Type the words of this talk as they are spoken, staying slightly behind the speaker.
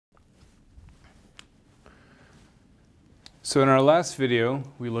So in our last video,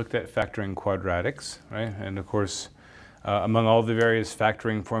 we looked at factoring quadratics, right? And of course, among all the various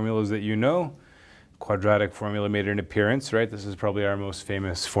factoring formulas that you know, quadratic formula made an appearance, right? This is probably our most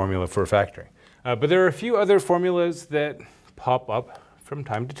famous formula for factoring. But there are a few other formulas that pop up from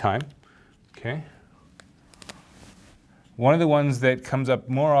time to time, okay? One of the ones that comes up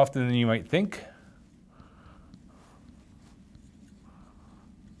more often than you might think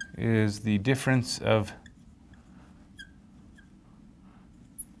is the difference of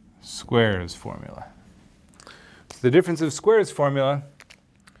squares formula. So the difference of squares formula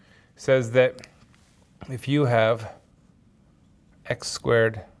says that if you have x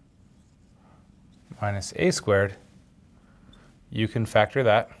squared minus a squared, you can factor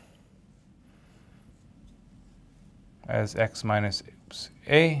that as x minus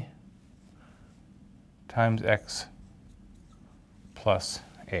a times x plus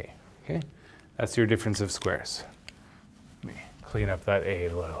a. Okay, that's your difference of squares. Let me clean up that a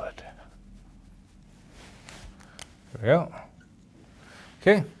little bit. There we go.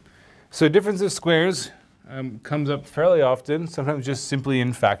 Okay, so difference of squares comes up fairly often, sometimes just simply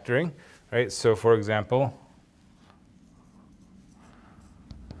in factoring, right? So for example,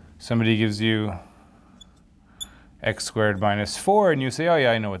 somebody gives you x squared minus 4, and you say, oh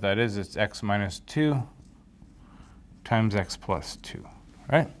yeah, I know what that is. It's x minus 2 times x plus 2,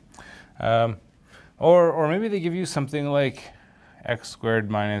 right? Or maybe they give you something like x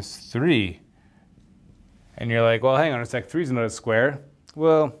squared minus 3. And you're like, well, hang on a sec, 3 is not a square.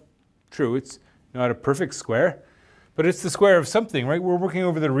 Well, true, it's not a perfect square, but it's the square of something, right? We're working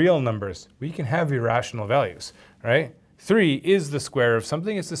over the real numbers. We can have irrational values, right? 3 is the square of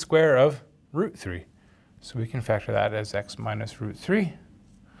something. It's the square of root 3. So we can factor that as x minus root 3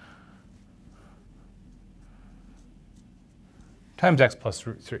 times x plus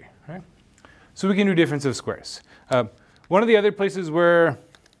root 3, right? So we can do difference of squares. One of the other places where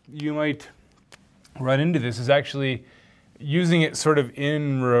you might run into this is actually using it sort of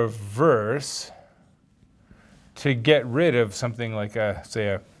in reverse to get rid of something like, say,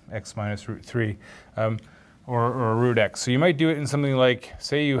 a x minus root 3 or a root x. So you might do it in something like,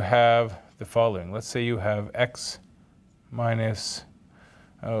 say you have the following. Let's say you have x minus,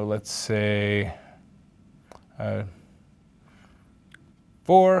 let's say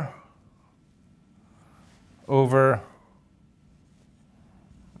 4 over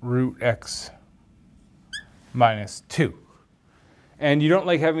root x minus 2. And you don't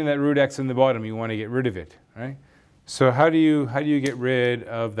like having that root x in the bottom. You want to get rid of it, right? So how do you get rid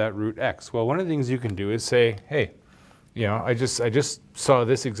of that root x? Well, one of the things you can do is say, hey, you know, I just saw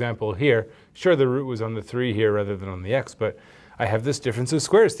this example here. Sure, the root was on the 3 here rather than on the x, but I have this difference of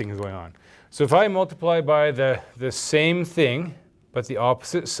squares thing going on. So if I multiply by the same thing, but the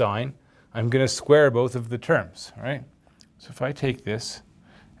opposite sign, I'm going to square both of the terms, right? So if I take this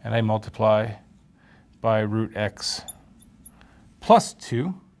and I multiply by root x plus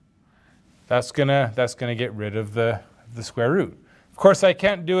 2, that's gonna get rid of the square root. Of course, I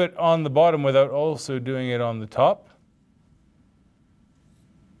can't do it on the bottom without also doing it on the top.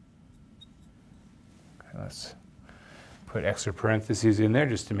 Okay, let's put extra parentheses in there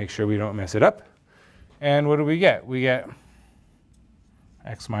just to make sure we don't mess it up. And what do we get? We get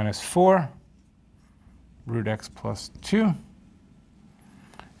x minus 4 root x plus 2.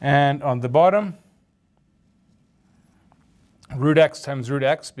 And on the bottom, root x times root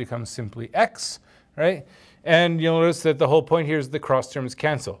x becomes simply x, right? And you'll notice that the whole point here is the cross terms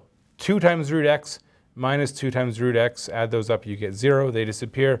cancel. 2 times root x minus 2 times root x, add those up, you get 0. They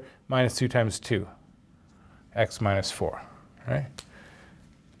disappear. Minus 2 times 2, x minus 4, right?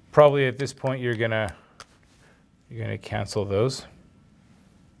 Probably at this point you're gonna cancel those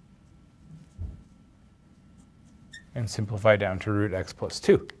and simplify down to root x plus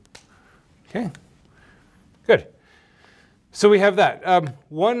 2. Okay, good. So we have that.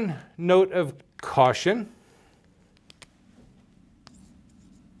 One note of caution.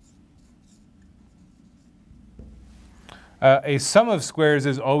 A sum of squares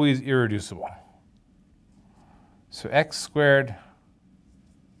is always irreducible. So x squared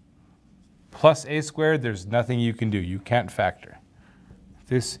plus a squared, there's nothing you can do. You can't factor.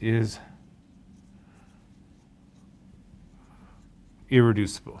 This is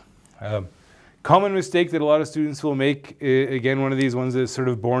irreducible. Common mistake that a lot of students will make, again, one of these ones that's sort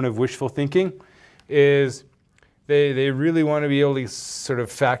of born of wishful thinking, is they really want to be able to sort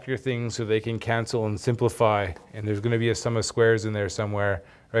of factor things so they can cancel and simplify, and there's going to be a sum of squares in there somewhere,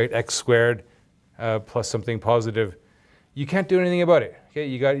 right? X squared plus something positive. You can't do anything about it. Okay,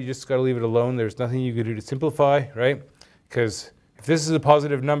 you just got to leave it alone. There's nothing you can do to simplify, right? Because if this is a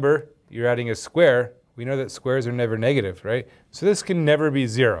positive number, you're adding a square. We know that squares are never negative, right? So this can never be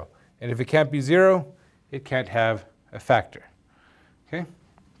 0. And if it can't be 0, it can't have a factor. Okay?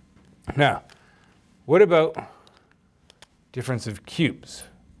 Now, what about difference of cubes?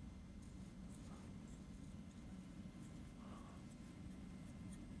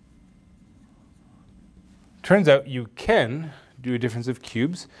 Turns out you can do a difference of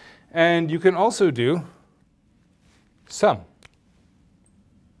cubes, and you can also do sum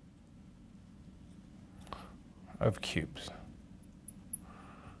of cubes.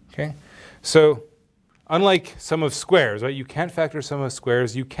 Okay? So unlike sum of squares, right? You can't factor sum of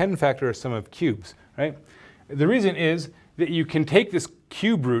squares, you can factor a sum of cubes, right? The reason is that you can take this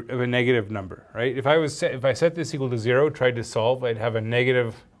cube root of a negative number, right? If I set this equal to 0, tried to solve, I'd have a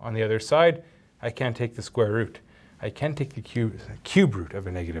negative on the other side. I can't take the square root. I can take the cube root of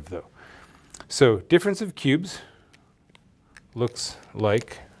a negative, though. So difference of cubes looks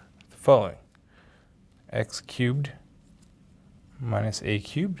like the following. X cubed minus a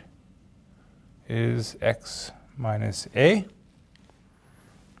cubed is x minus a.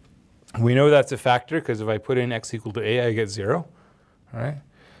 We know that's a factor because if I put in x equal to a, I get 0. All right?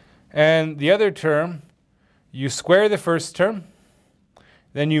 And the other term, you square the first term,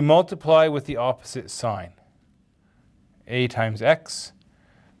 then you multiply with the opposite sign, a times x,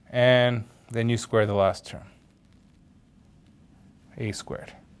 and then you square the last term, a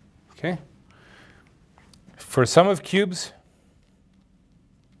squared. Okay? For sum of cubes,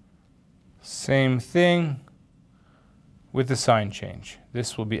 same thing with the sign change.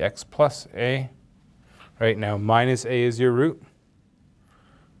 This will be x plus a. Right now, minus a is your root,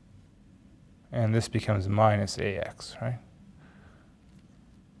 and this becomes minus ax, right?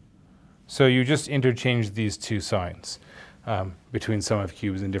 So you just interchange these two signs between sum of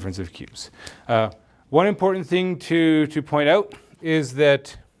cubes and difference of cubes. One important thing to point out is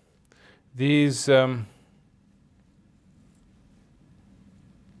that these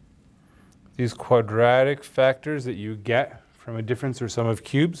quadratic factors that you get from a difference or sum of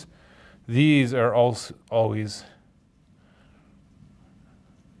cubes, these are also always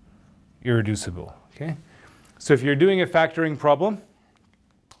irreducible. Okay? So if you're doing a factoring problem,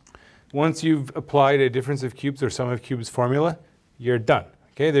 once you've applied a difference of cubes or sum of cubes formula, you're done.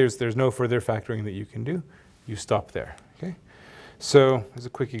 Okay? There's no further factoring that you can do. You stop there. Okay? So as a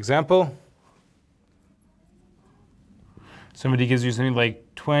quick example, somebody gives you something like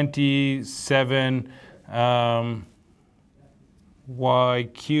 27 y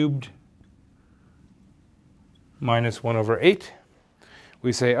cubed minus 1 over 8.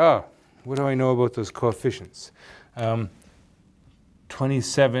 We say, oh, what do I know about those coefficients?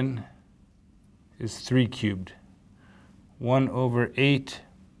 27 is 3 cubed. 1 over 8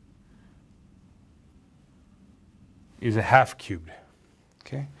 is a half cubed.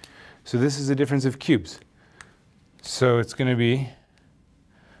 Okay? So this is a difference of cubes. So it's going to be,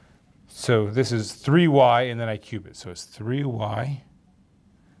 so this is 3y and then I cube it. So it's 3y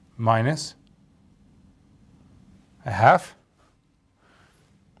minus a half.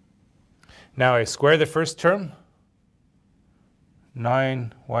 Now I square the first term,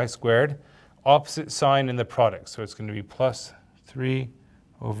 9y squared, opposite sign in the product. So it's going to be plus 3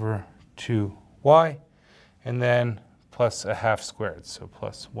 over 2y, and then plus a half squared, so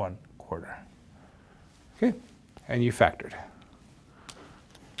plus 1/4. Okay, and you factored.